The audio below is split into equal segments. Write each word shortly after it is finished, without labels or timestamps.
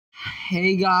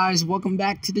Hey guys, welcome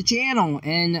back to the channel,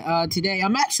 and today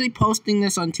I'm actually posting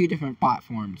this on two different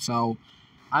platforms. So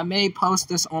I may post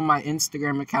this on my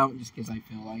Instagram account just because I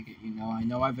feel like it. I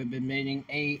know I've been making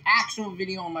a actual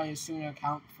video on my Asuna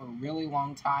account for a really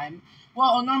long time.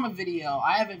 Well, a normal video.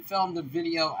 I haven't filmed a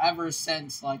video ever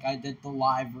since like I did the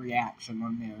live reaction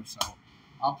on there. So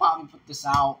I'll probably put this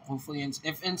out. Hopefully,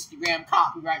 if Instagram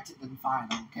copyrights it, then fine.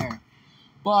 I don't care.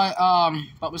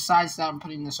 But besides that, I'm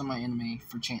putting this on my anime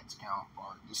for chance count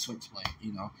or the Switchblade.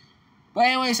 But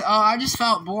anyways, I just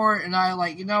felt bored, and I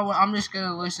what, I'm just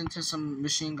gonna listen to some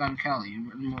Machine Gun Kelly,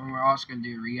 and we're also gonna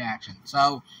do a reaction.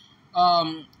 So,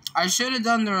 I should have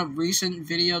done the recent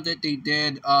video that they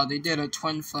did. They did a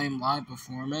Twin Flame live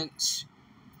performance.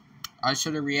 I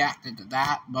should have reacted to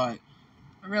that, but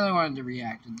I really wanted to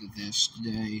react to this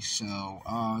today. So,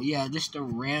 yeah, just a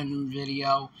random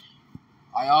video.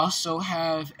 I also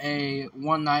have a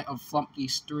One Night of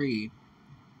Flunkies 3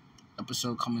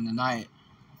 episode coming tonight.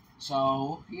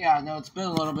 So, yeah, I know it's been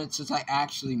a little bit since I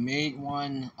actually made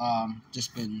one.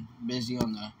 Just been busy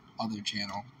on the other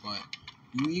channel. But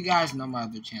you guys know my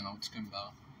other channel. It's gonna go.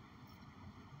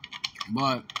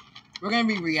 But we're going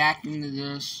to be reacting to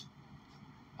this.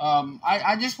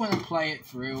 I just want to play it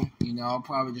through. I'll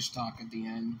probably just talk at the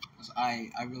end. Because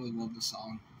I really love the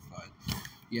song. But,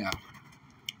 yeah.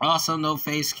 Also, no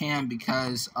face cam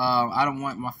because I don't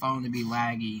want my phone to be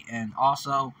laggy, and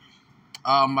also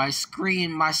my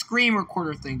screen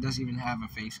recorder thing doesn't even have a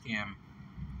face cam.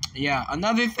 Yeah,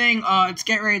 another thing, it's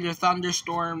getting ready to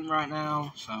thunderstorm right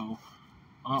now, so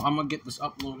I'm gonna get this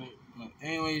uploaded. But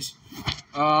anyways,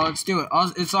 let's do it.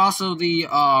 It's also the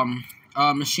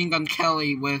Machine Gun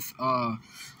Kelly with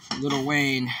Lil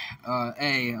Wayne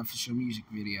official music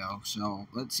video. So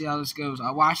let's see how this goes. I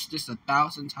watched this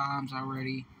 1,000 times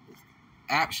already.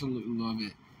 Absolutely love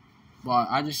it. But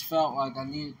I just felt like I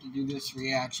needed to do this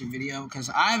reaction video because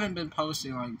I haven't been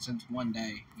posting since one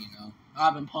day.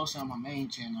 I've been posting on my main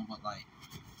channel, but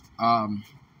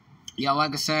yeah,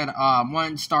 like I said, I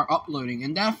wanted to start uploading,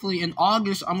 and definitely in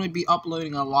August I'm gonna be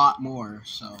uploading a lot more.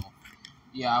 So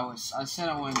yeah, I said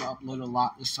I wanted to upload a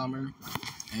lot this summer.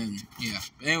 And yeah,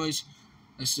 but anyways,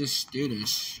 let's just do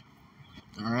this.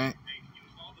 Alright.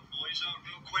 Call the boys up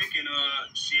real quick and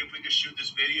see if we can shoot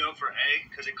this video for A,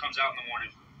 because it comes out in the morning.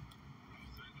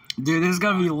 Dude, this is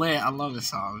gonna be lit. I love this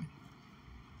song.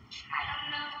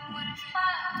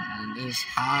 And this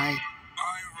high.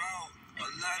 I wrote a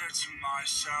letter to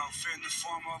myself in the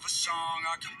form of a song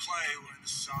I can play when the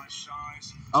sun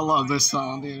shines. I love this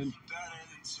song, dude. Better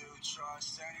than to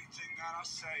trust anything that I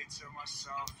say to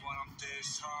myself when I'm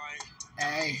this high.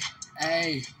 Hey.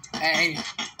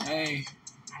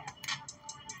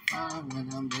 When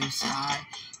I'm this high.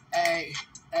 Hey.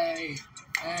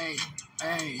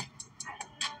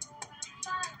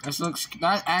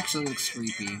 That actually looks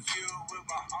creepy.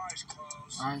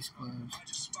 Eyes closed. I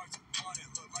just sparked a blunt, it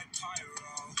looked like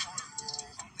pyro.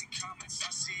 Only comments I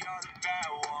see are the bad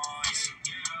ones.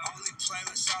 Only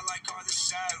playlists I like are the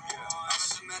sad ones. I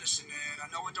got the medicine in, I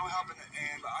know it don't help in the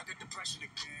end, but I got depression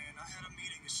again. I had a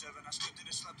meeting at 7, I skipped it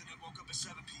and slept and then woke up at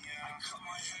 7 p.m. I cut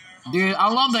my hair. Dude, I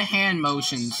love the hand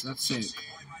motions. That's sick.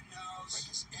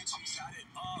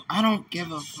 I don't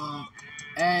give a fuck.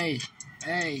 Hey.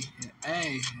 I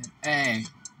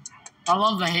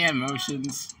love the hand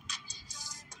motions.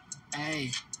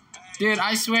 Hey. Dude,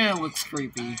 I swear it looks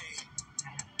creepy.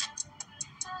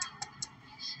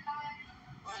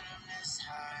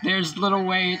 There's Lil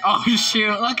Wayne. Oh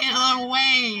shoot, look at Lil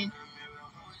Wayne.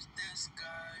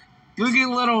 Look at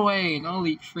Lil Wayne.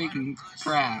 Holy freaking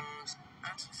crap.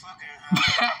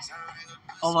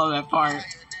 I love that part.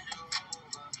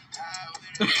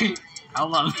 I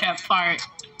love that part.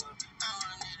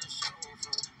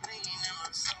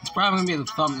 It's probably gonna be the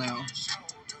thumbnail.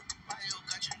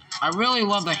 I really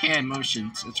love the hand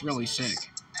motions. It's really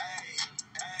sick.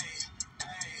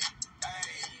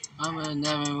 I'm gonna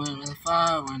never win with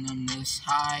fire when I'm this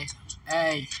high.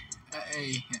 Hey.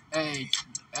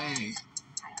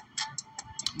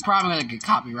 I'm probably gonna get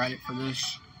copyrighted for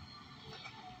this.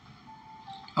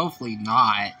 Hopefully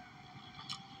not.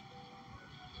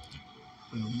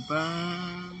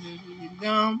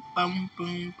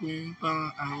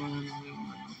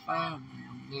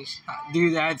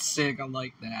 Dude, that's sick. I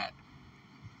like that.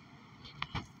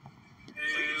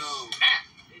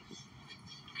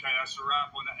 Okay, that's a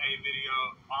wrap on the A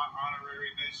video.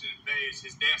 Honorary mention Bass.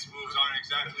 His dance moves aren't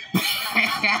exactly.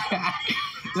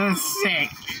 That's sick.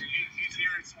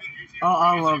 Oh,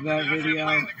 I love that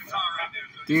video.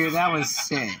 Dude, that was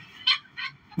sick.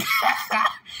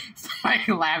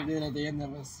 Somebody laughed at the end. That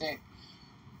was sick.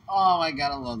 Oh my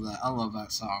god, I love that. I love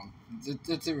that song.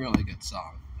 It's a really good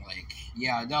song. Like,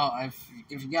 yeah, no,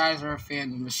 if you guys are a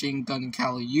fan of Machine Gun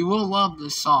Kelly, you will love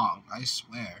this song, I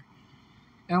swear.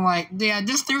 And, like, yeah,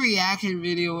 just the reaction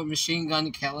video with Machine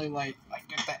Gun Kelly, like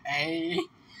at the A,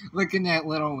 looking at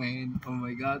Lil Wayne. Oh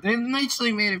my god. They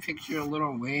actually made a picture of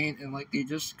Lil Wayne, and, like, they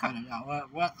just cut it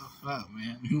out. What the fuck,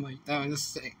 man? Like, that was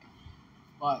sick.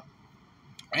 But,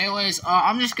 anyways,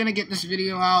 I'm just gonna get this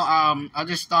video out. I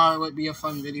just thought it would be a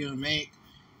fun video to make.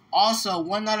 Also,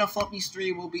 One Night of Floppies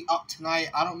 3 will be up tonight.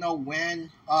 I don't know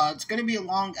when. It's going to be a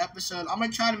long episode. I'm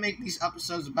going to try to make these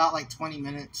episodes about, like, 20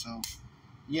 minutes. So,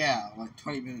 yeah, like,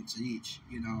 20 minutes each,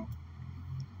 you know.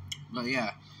 But,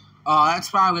 yeah. That's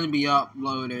probably going to be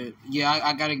uploaded. Yeah,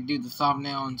 I got to do the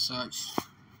thumbnail and such.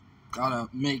 Got to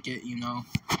make it, you know.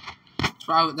 That's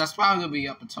probably going to be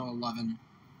up until 11.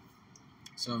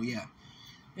 So, yeah.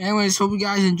 Anyways, hope you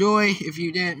guys enjoy. If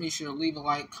you didn't, make sure to leave a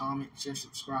like, comment, share,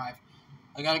 subscribe.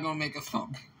 I gotta go make a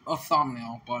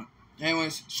thumbnail, but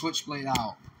anyways, Switchblade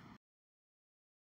out.